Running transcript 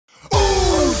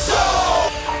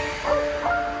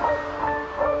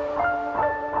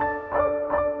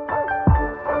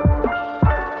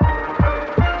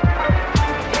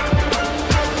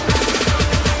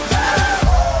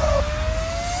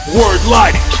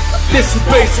life. This is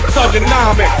basic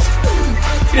thugonomics.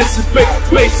 This is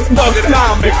basic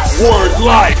thugonomics. Word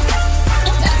life.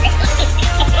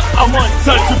 I'm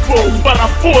untouchable, but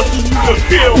I'm forcing you to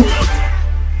kill me.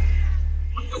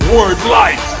 Word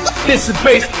life. This is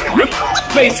basic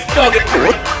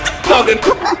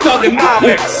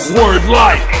thugonomics. Word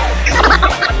life.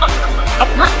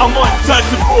 I'm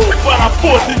untouchable, but I'm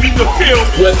forcing you to kill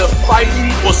me. Whether fighting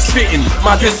or spitting,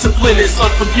 my discipline is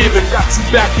unforgiving. Got you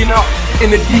backing up in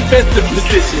a defensive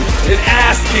position. An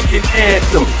ass-kicking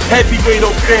anthem, heavyweight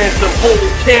or phantom,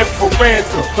 holding camp for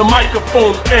ransom. The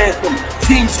microphone phantom,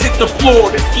 teams hit the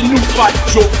floor. It's the new fight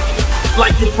joke.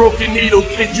 Like a broken needle,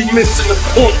 kid, you missing the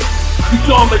point. You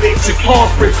dominate your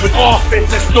conference with offense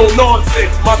that's no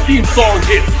nonsense. My theme song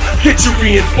hits, hit your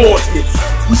reinforcements.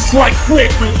 We strike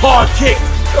quick with hard kicks,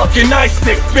 fucking ice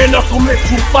stick, bare knuckle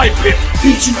mental fight pit.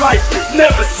 Beat you lifeless,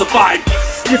 never survive.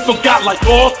 You forgot like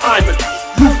Alzheimer's.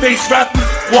 Two-faced rappers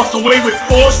walk away with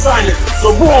 4 signers.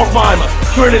 The raw rhymer,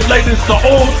 turning legends to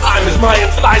old timers. My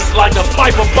incised like a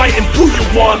piper biting through your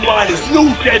one-liners.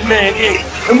 New Dead Man Inc.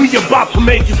 And we about to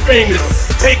make you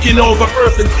famous. Taking over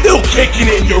Earth and still kicking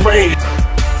in your reign.